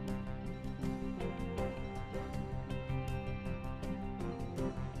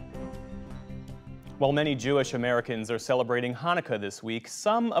 While many Jewish Americans are celebrating Hanukkah this week,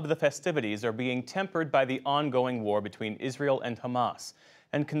 some of the festivities are being tempered by the ongoing war between Israel and Hamas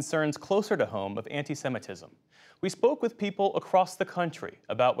and concerns closer to home of anti-Semitism. We spoke with people across the country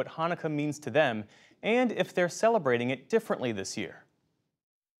about what Hanukkah means to them and if they're celebrating it differently this year.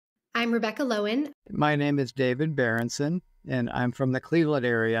 I'm Rebecca Lowen. My name is David Berenson, and I'm from the Cleveland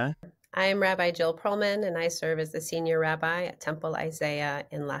area. I'm Rabbi Jill Perlman, and I serve as the senior rabbi at Temple Isaiah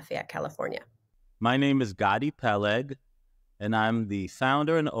in Lafayette, California. My name is Gadi Peleg, and I'm the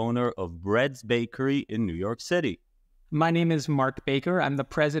founder and owner of Bread's Bakery in New York City. My name is Mark Baker. I'm the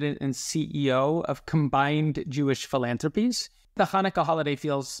president and CEO of Combined Jewish Philanthropies. The Hanukkah holiday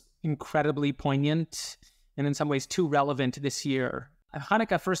feels incredibly poignant and in some ways too relevant this year.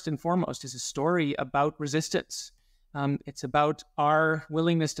 Hanukkah, first and foremost, is a story about resistance. It's about our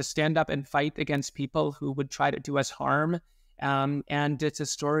willingness to stand up and fight against people who would try to do us harm. And it's a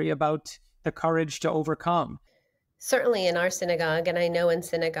story about the courage to overcome. Certainly in our synagogue, and I know in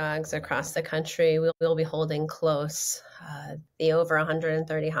synagogues across the country, we'll be holding close the over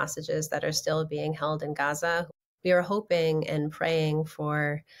 130 hostages that are still being held in Gaza. We are hoping and praying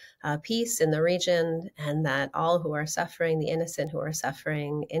for peace in the region, and that all who are suffering, the innocent who are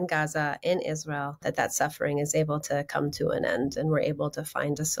suffering in Gaza, in Israel, that suffering is able to come to an end, and we're able to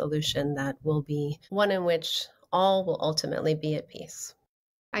find a solution that will be one in which all will ultimately be at peace.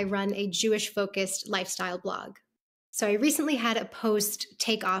 I run a Jewish-focused lifestyle blog. So I recently had a post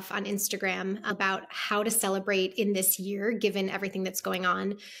take off on Instagram about how to celebrate in this year, given everything that's going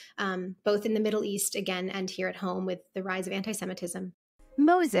on, both in the Middle East, again, and here at home with the rise of anti-Semitism.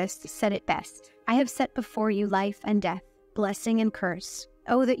 Moses said it best. I have set before you life and death, blessing and curse.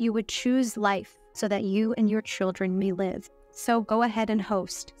 Oh, that you would choose life so that you and your children may live. So go ahead and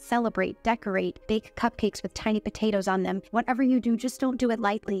host, celebrate, decorate, bake cupcakes with tiny potatoes on them. Whatever you do, just don't do it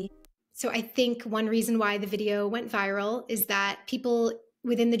lightly. So I think one reason why the video went viral is that people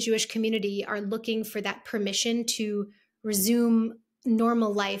within the Jewish community are looking for that permission to resume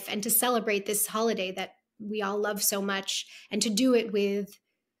normal life and to celebrate this holiday that we all love so much, and to do it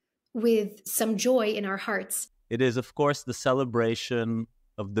with some joy in our hearts. It is, of course, the celebration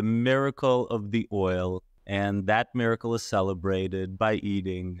of the miracle of the oil, and that miracle is celebrated by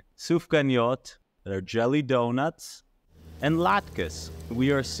eating sufganiyot, that are jelly donuts, and latkes.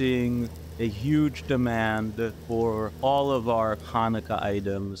 We are seeing a huge demand for all of our Hanukkah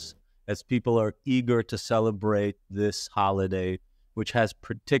items as people are eager to celebrate this holiday, which has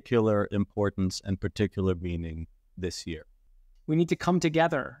particular importance and particular meaning this year. We need to come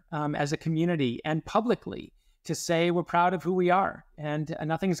together as a community and publicly to say we're proud of who we are, and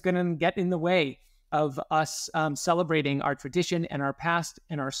nothing's going to get in the way of us celebrating our tradition and our past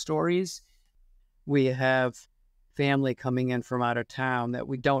and our stories. We have family coming in from out of town that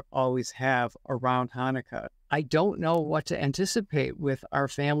we don't always have around Hanukkah. I don't know what to anticipate with our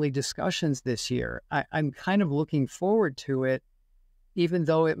family discussions this year. I'm kind of looking forward to it, even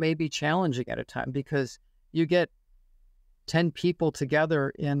though it may be challenging at a time, because you get 10 people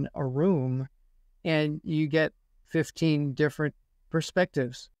together in a room and you get 15 different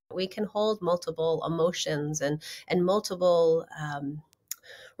perspectives. We can hold multiple emotions and multiple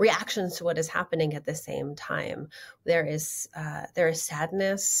reactions to what is happening at the same time. There is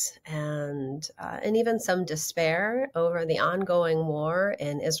sadness and even some despair over the ongoing war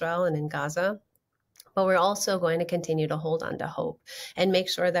in Israel and in Gaza. But we're also going to continue to hold on to hope and make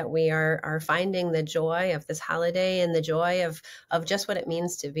sure that we are finding the joy of this holiday and the joy of just what it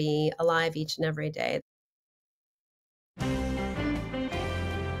means to be alive each and every day.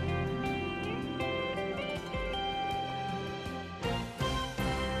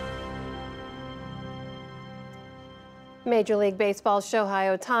 Major League Baseball's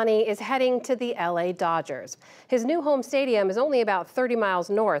Shohei Ohtani is heading to the LA Dodgers. His new home stadium is only about 30 miles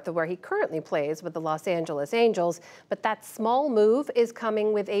north of where he currently plays with the Los Angeles Angels, but that small move is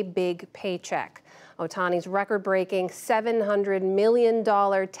coming with a big paycheck. Ohtani's record-breaking $700 million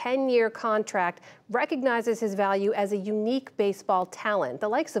 10-year contract recognizes his value as a unique baseball talent, the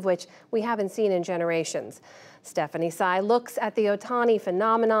likes of which we haven't seen in generations. Stephanie Tsai looks at the Ohtani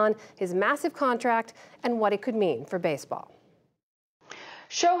phenomenon, his massive contract, and what it could mean for baseball.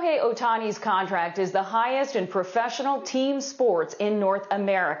 Shohei Ohtani's contract is the highest in professional team sports in North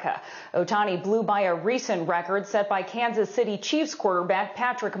America. Ohtani blew by a recent record set by Kansas City Chiefs quarterback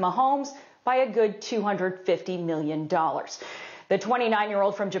Patrick Mahomes by a good $250 million. The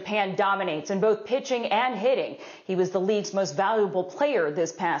 29-year-old from Japan dominates in both pitching and hitting. He was the league's most valuable player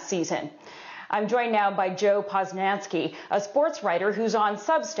this past season. I'm joined now by Joe Posnanski, a sports writer who's on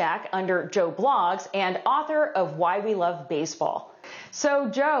Substack under Joe Blogs and author of Why We Love Baseball. So,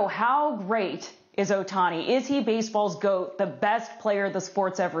 Joe, how great is Ohtani? Is he baseball's GOAT, the best player the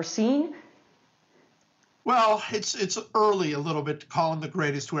sport's ever seen? Well, it's early a little bit to call him the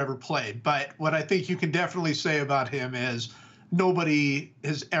greatest who ever played, but what I think you can definitely say about him is nobody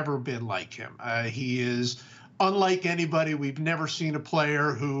has ever been like him. He is unlike anybody. We've never seen a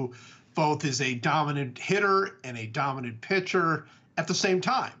player who both is a dominant hitter and a dominant pitcher at the same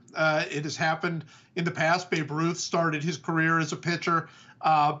time. It has happened in the past. Babe Ruth started his career as a pitcher,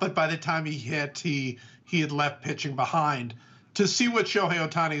 but by the time he hit, he had left pitching behind. To see what Shohei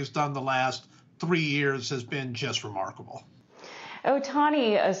Ohtani has done the last 3 years has been just remarkable.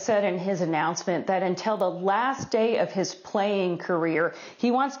 Ohtani said in his announcement that until the last day of his playing career, he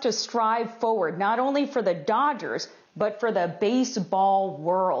wants to strive forward, not only for the Dodgers, but for the baseball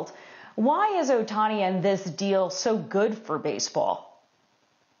world. Why is Ohtani and this deal so good for baseball?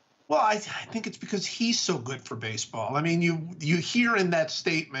 Well, I think it's because he's so good for baseball. I mean, you hear in that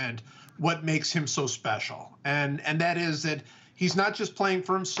statement what makes him so special, and that is that he's not just playing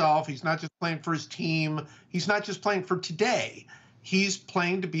for himself. He's not just playing for his team. He's not just playing for today. He's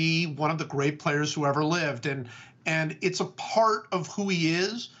playing to be one of the great players who ever lived, and it's a part of who he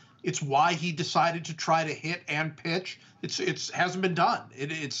is. It's why he decided to try to hit and pitch. It hasn't been done.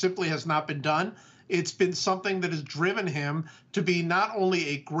 It simply has not been done. It's been something that has driven him to be not only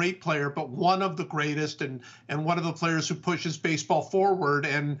a great player, but one of the greatest and one of the players who pushes baseball forward.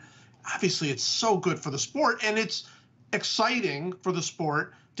 And obviously it's so good for the sport, and it's exciting for the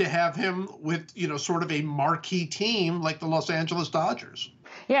sport to have him with, sort of a marquee team like the Los Angeles Dodgers.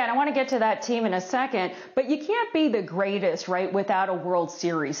 Yeah, and I want to get to that team in a second, but you can't be the greatest, right, without a World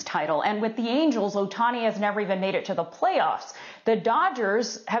Series title. And with the Angels, Ohtani has never even made it to the playoffs. The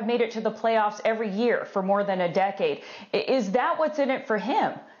Dodgers have made it to the playoffs every year for more than a decade. Is that what's in it for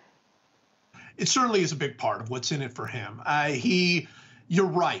him? It certainly is a big part of what's in it for him. You're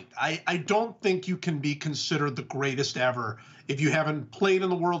right. I don't think you can be considered the greatest ever if you haven't played in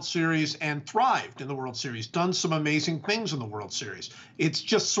the World Series and thrived in the World Series, done some amazing things in the World Series. It's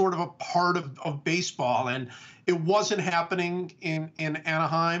just sort of a part of baseball. And it wasn't happening in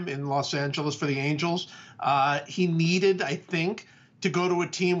Anaheim, in Los Angeles for the Angels. He needed, I think, to go to a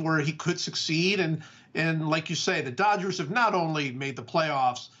team where he could succeed. And like you say, the Dodgers have not only made the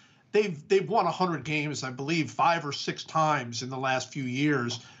playoffs, they've won 100 games, I believe, 5 or 6 times in the last few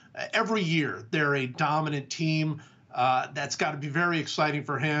years. Every year, they're a dominant team. That's got to be very exciting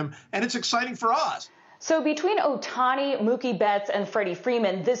for him, and it's exciting for us. So between Ohtani, Mookie Betts, and Freddie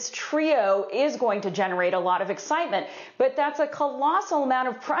Freeman, this trio is going to generate a lot of excitement, but that's a colossal amount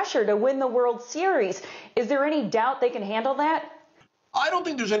of pressure to win the World Series. Is there any doubt they can handle that? I don't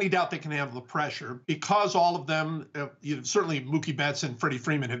think there's any doubt they can handle the pressure because all of them, certainly Mookie Betts and Freddie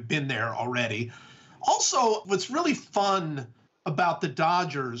Freeman have been there already. Also, what's really fun about the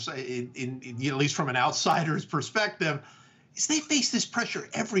Dodgers, at least from an outsider's perspective, is they face this pressure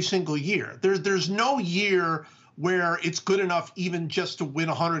every single year. There's no year where it's good enough even just to win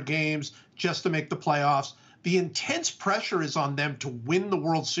 100 games, just to make the playoffs. The intense pressure is on them to win the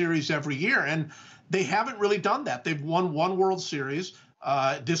World Series every year, and they haven't really done that. They've won 1 World Series,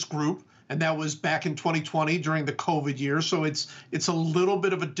 this group, and that was back in 2020 during the COVID year. So it's a little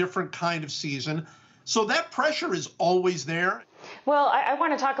bit of a different kind of season. So that pressure is always there. Well, I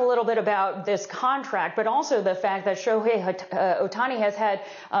want to talk a little bit about this contract, but also the fact that Shohei Ohtani has had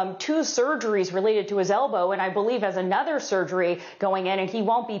 2 surgeries related to his elbow, and I believe has another surgery going in, and he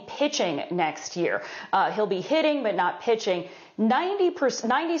won't be pitching next year. He'll be hitting, but not pitching.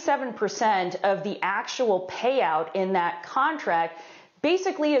 97% of the actual payout in that contract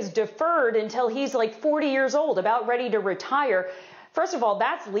basically is deferred until he's like 40 years old, about ready to retire. First of all,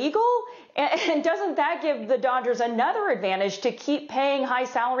 that's legal? And doesn't that give the Dodgers another advantage to keep paying high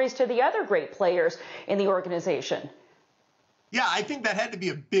salaries to the other great players in the organization? Yeah, I think that had to be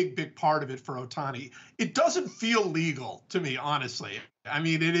a big part of it for Ohtani. It doesn't feel legal to me, honestly. I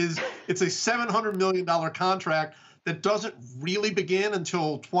mean, it's a $700 million contract that doesn't really begin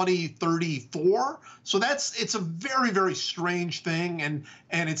until 2034. So it's a very strange thing, and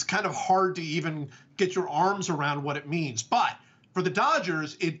it's kind of hard to even get your arms around what it means. But for the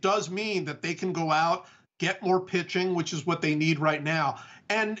Dodgers, it does mean that they can go out, get more pitching, which is what they need right now.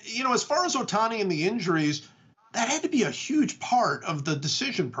 And, as far as Ohtani and the injuries, that had to be a huge part of the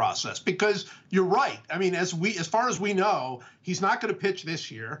decision process, because you're right. I mean, as far as we know, he's not going to pitch this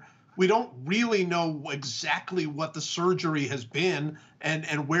year. We don't really know exactly what the surgery has been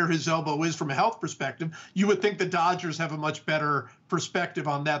and where his elbow is from a health perspective. You would think the Dodgers have a much better perspective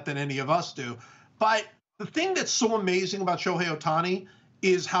on that than any of us do. But the thing that's so amazing about Shohei Ohtani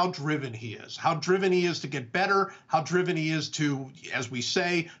is how driven he is to get better, how driven he is to, as we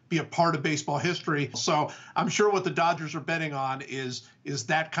say, be a part of baseball history. So I'm sure what the Dodgers are betting on is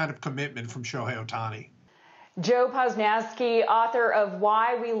that kind of commitment from Shohei Ohtani. Joe Posnanski, author of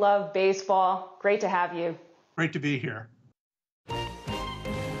Why We Love Baseball. Great to have you. Great to be here.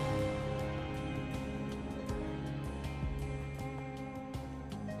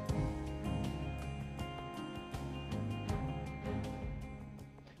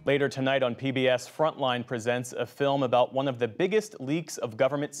 Later tonight on PBS, Frontline presents a film about one of the biggest leaks of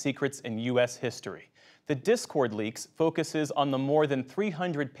government secrets in U.S. history. The Discord leaks focuses on the more than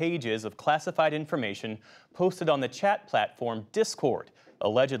 300 pages of classified information posted on the chat platform Discord,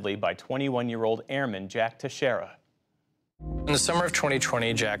 allegedly by 21-year-old airman Jack Teixeira. In the summer of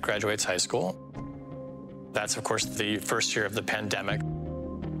 2020, Jack graduates high school. That's, of course, the first year of the pandemic.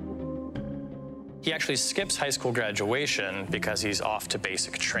 He actually skips high school graduation because he's off to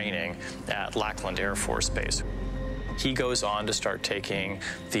basic training at Lackland Air Force Base. He goes on to start taking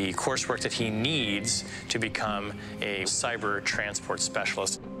the coursework that he needs to become a cyber transport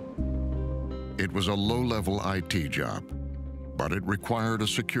specialist. It was a low-level IT job, but it required a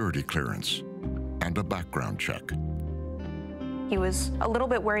security clearance and a background check. He was a little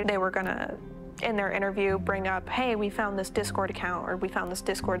bit worried they were gonna, in their interview, bring up, hey, we found this Discord account or we found this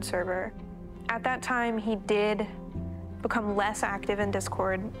Discord server. At that time, he did become less active in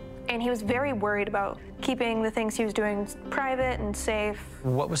Discord, and he was very worried about keeping the things he was doing private and safe.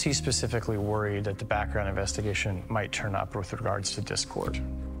 What was he specifically worried that the background investigation might turn up with regards to Discord?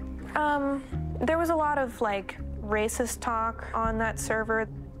 There was a lot of racist talk on that server.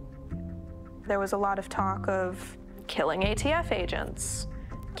 There was a lot of talk of killing ATF agents,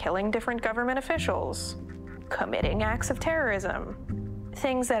 killing different government officials, committing acts of terrorism,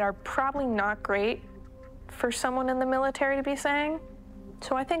 things that are probably not great for someone in the military to be saying.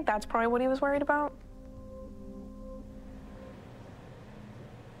 So I think that's probably what he was worried about.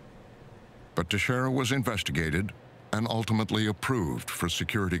 But Teixeira was investigated and ultimately approved for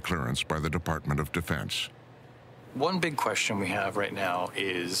security clearance by the Department of Defense. One big question we have right now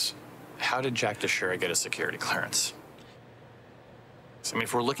is, how did Jack Teixeira get a security clearance? So, I mean,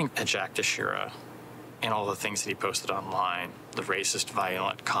 if we're looking at Jack Teixeira and all the things that he posted online, the racist,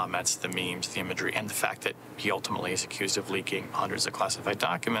 violent comments, the memes, the imagery, and the fact that he ultimately is accused of leaking hundreds of classified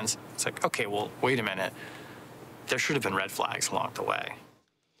documents, it's like, okay, well, wait a minute. There should have been red flags along the way.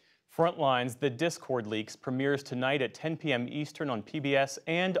 Frontlines, the Discord leaks, premieres tonight at 10 p.m. Eastern on PBS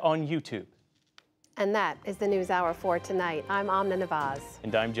and on YouTube. And that is the NewsHour for tonight. I'm Amna Nawaz.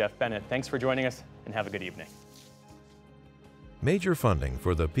 And I'm Jeff Bennett. Thanks for joining us, and have a good evening. Major funding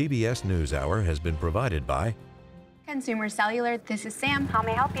for the PBS NewsHour has been provided by Consumer Cellular. This is Sam. How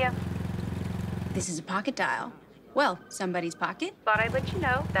may I help you? This is a pocket dial. Well, somebody's pocket. Thought I'd let you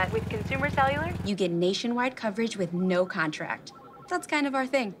know that with Consumer Cellular, you get nationwide coverage with no contract. That's kind of our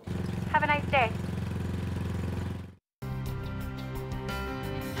thing. Have a nice day.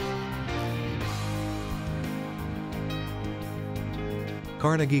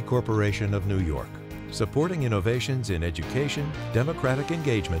 Carnegie Corporation of New York, supporting innovations in education, democratic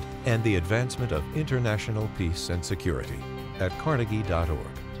engagement, and the advancement of international peace and security at carnegie.org.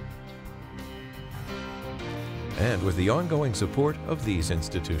 And with the ongoing support of these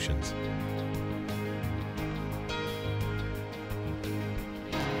institutions.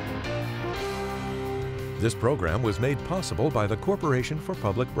 This program was made possible by the Corporation for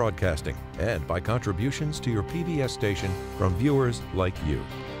Public Broadcasting and by contributions to your PBS station from viewers like you.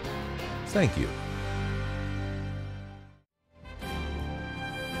 Thank you.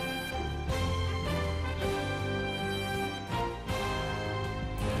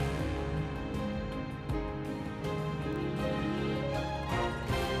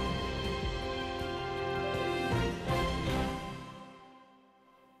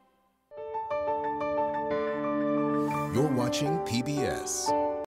 You're watching PBS.